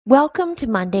Welcome to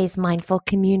Monday's Mindful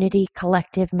Community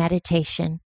Collective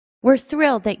Meditation. We're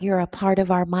thrilled that you're a part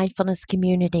of our mindfulness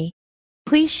community.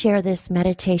 Please share this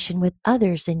meditation with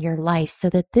others in your life so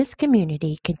that this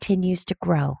community continues to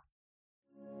grow.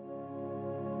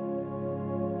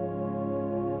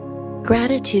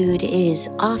 Gratitude is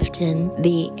often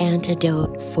the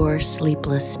antidote for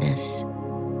sleeplessness.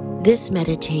 This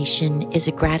meditation is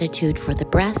a gratitude for the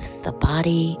breath, the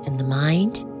body, and the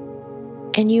mind.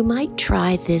 And you might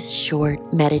try this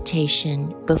short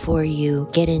meditation before you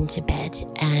get into bed,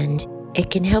 and it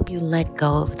can help you let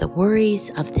go of the worries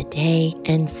of the day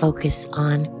and focus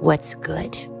on what's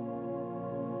good.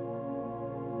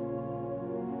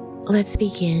 Let's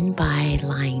begin by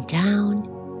lying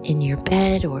down in your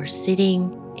bed or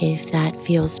sitting if that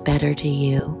feels better to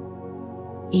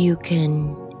you. You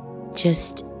can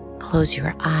just close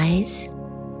your eyes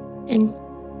and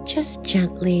just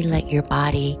gently let your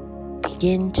body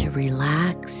begin to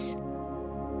relax.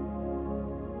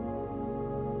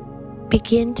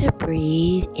 Begin to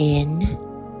breathe in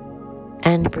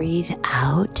and breathe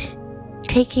out,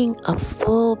 taking a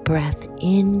full breath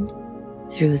in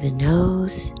through the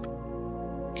nose.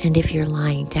 And if you're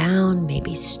lying down,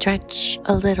 maybe stretch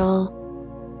a little.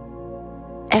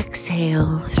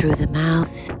 Exhale through the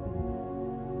mouth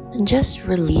and just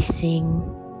releasing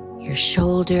your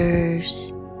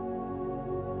shoulders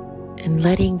and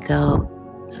letting go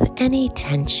of any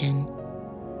tension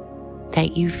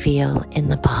that you feel in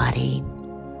the body.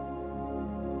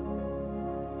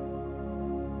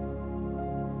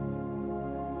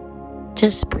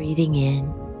 Just breathing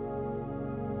in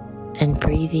and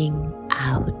breathing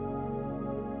out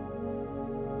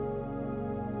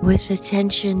with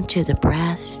attention to the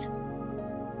breath,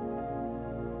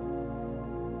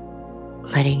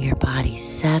 letting your body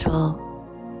settle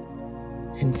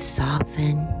and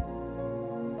soften.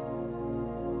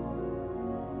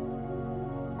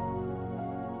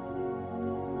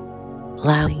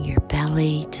 Allowing your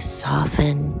belly to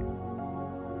soften.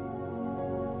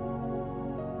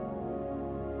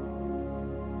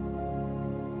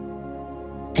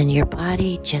 And your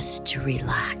body just to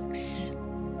relax.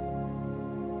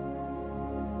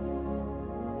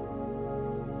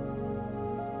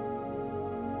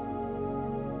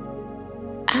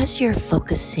 As you're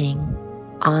focusing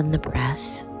on the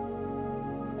breath,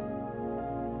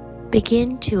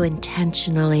 begin to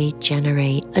intentionally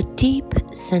generate a deep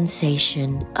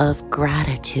sensation of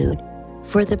gratitude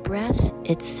for the breath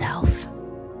itself.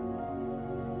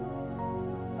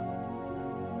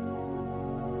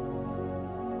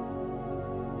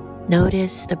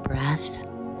 Notice the breath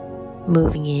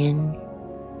moving in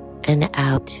and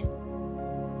out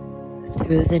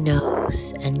through the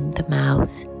nose and the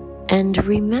mouth, and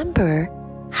remember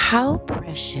how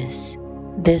precious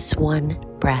this one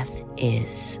breath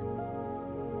is.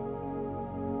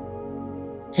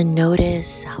 And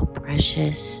notice how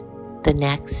precious the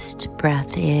next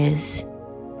breath is,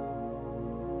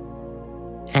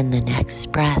 and the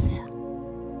next breath.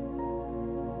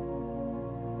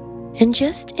 And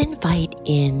just invite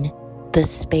in the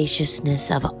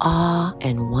spaciousness of awe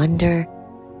and wonder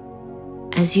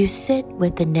as you sit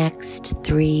with the next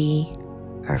 3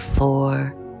 or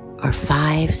 4 or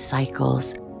 5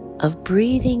 cycles of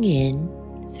breathing in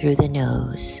through the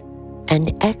nose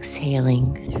and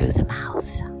exhaling through the mouth.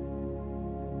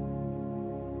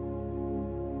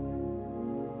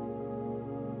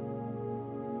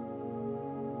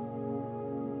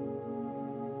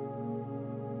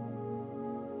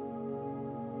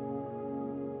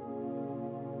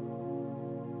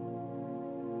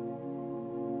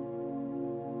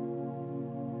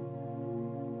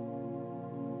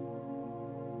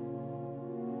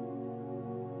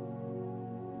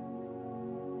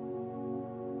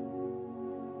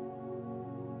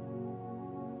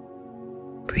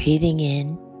 Breathing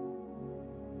in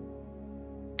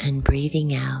and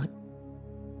breathing out,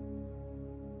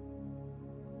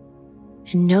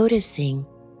 and noticing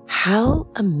how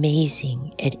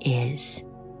amazing it is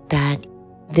that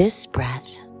this breath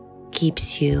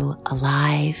keeps you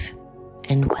alive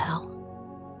and well.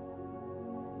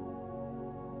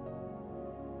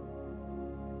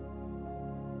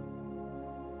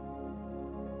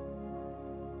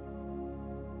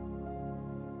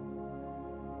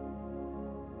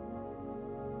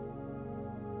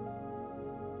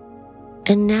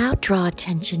 And now draw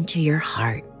attention to your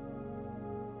heart.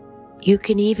 You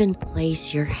can even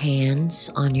place your hands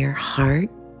on your heart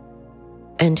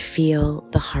and feel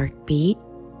the heartbeat.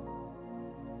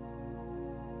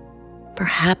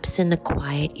 Perhaps in the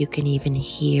quiet you can even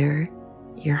hear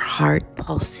your heart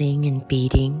pulsing and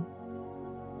beating.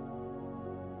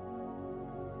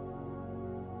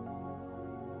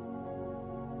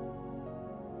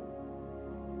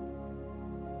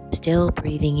 Still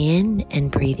breathing in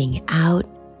and breathing out,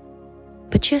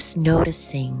 but just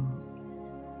noticing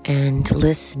and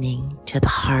listening to the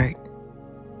heart.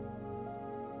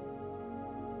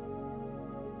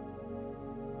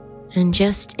 And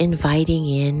just inviting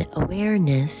in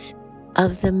awareness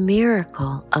of the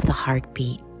miracle of the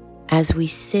heartbeat as we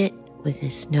sit with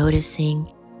this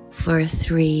noticing for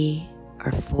 3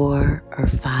 or 4 or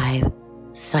 5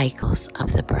 cycles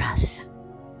of the breath.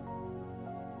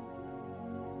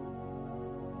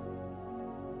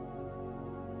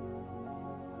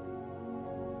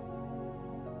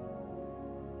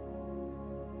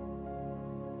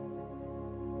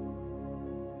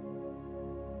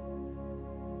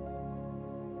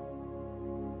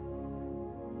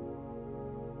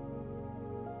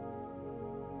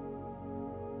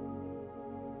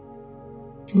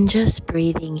 And just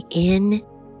breathing in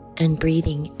and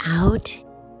breathing out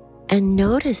and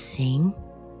noticing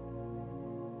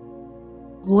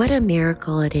what a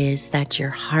miracle it is that your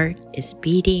heart is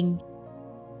beating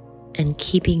and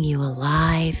keeping you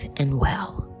alive and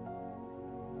well.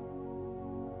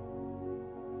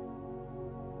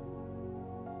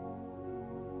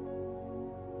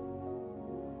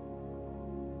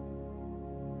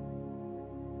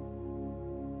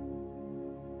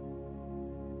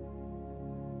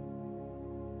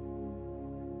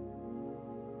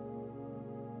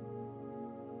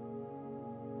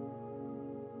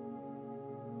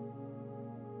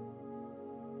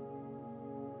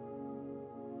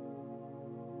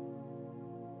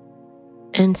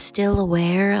 And still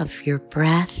aware of your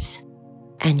breath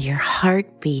and your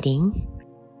heart beating,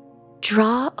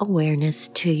 draw awareness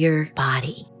to your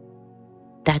body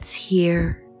that's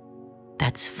here,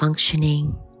 that's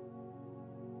functioning.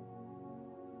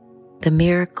 The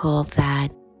miracle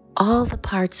that all the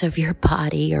parts of your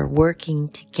body are working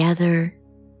together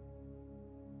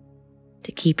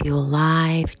to keep you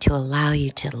alive, to allow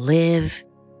you to live.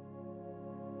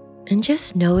 And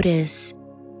just notice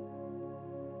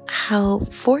how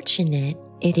fortunate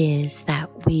it is that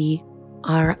we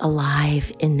are alive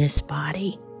in this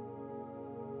body.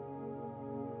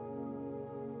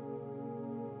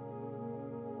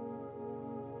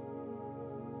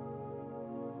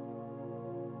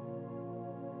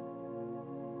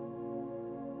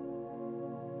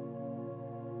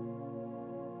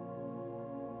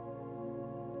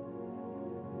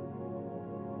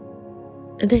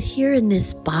 That here in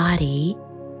this body,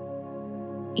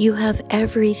 you have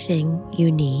everything you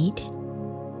need.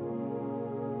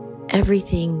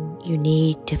 Everything you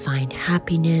need to find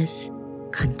happiness,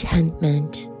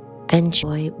 contentment, and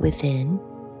joy within.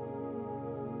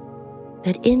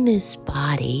 That in this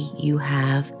body you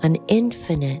have an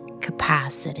infinite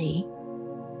capacity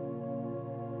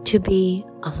to be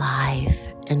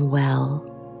alive and well.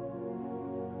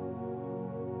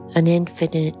 An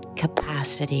infinite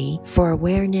capacity for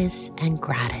awareness and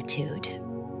gratitude.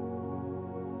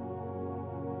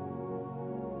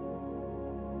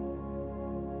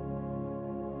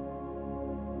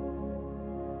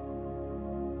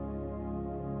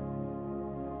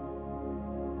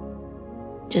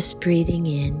 Just breathing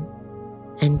in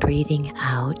and breathing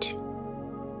out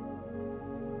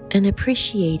and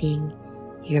appreciating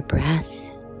your breath,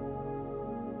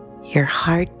 your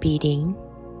heart beating,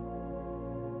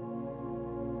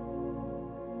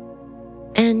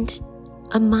 and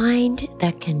a mind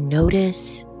that can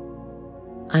notice,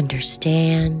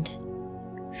 understand,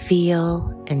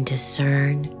 feel, and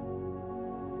discern.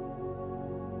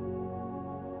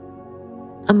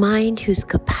 A mind whose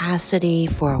capacity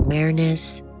for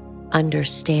awareness,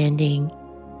 understanding,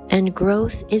 and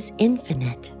growth is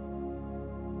infinite.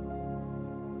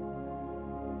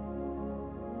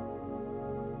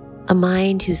 A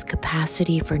mind whose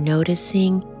capacity for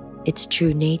noticing its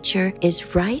true nature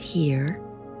is right here,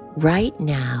 right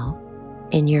now,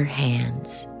 in your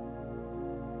hands.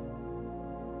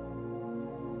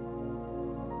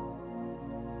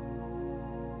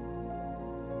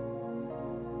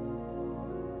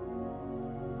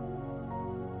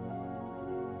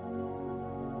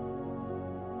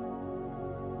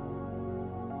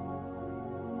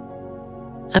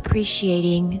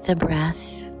 Appreciating the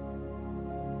breath,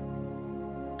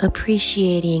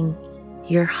 appreciating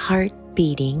your heart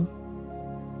beating,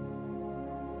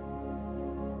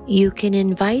 you can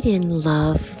invite in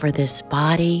love for this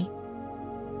body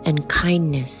and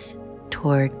kindness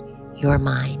toward your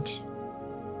mind.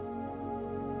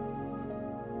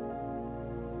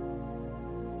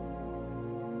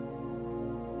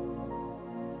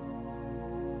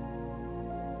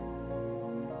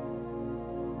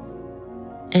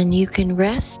 And you can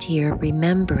rest here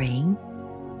remembering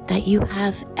that you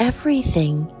have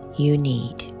everything you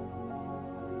need.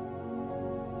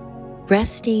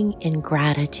 resting in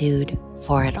gratitude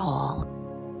for it all.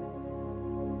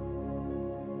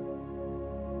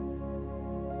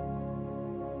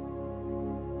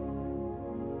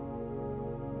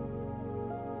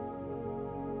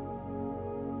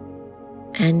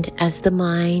 And as the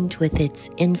mind, with its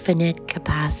infinite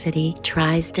capacity,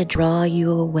 tries to draw you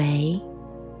away,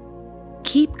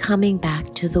 keep coming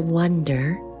back to the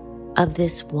wonder of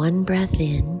this one breath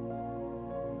in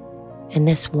and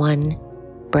this one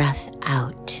breath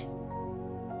out.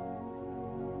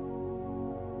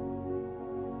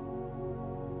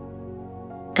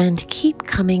 And keep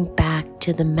coming back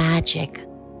to the magic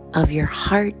of your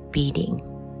heart beating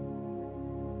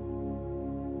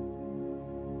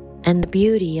and the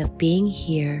beauty of being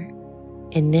here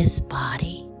in this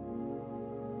body.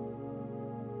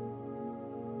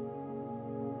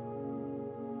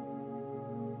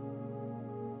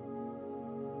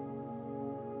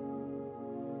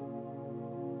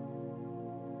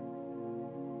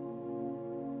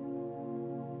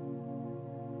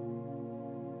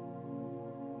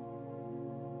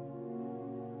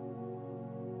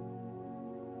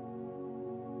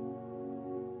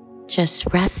 Just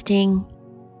resting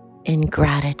in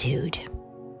gratitude.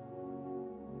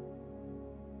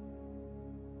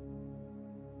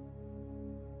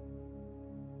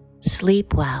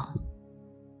 Sleep well,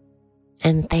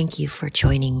 and thank you for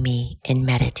joining me in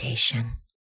meditation.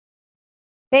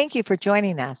 Thank you for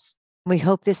joining us. We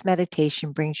hope this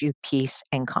meditation brings you peace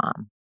and calm.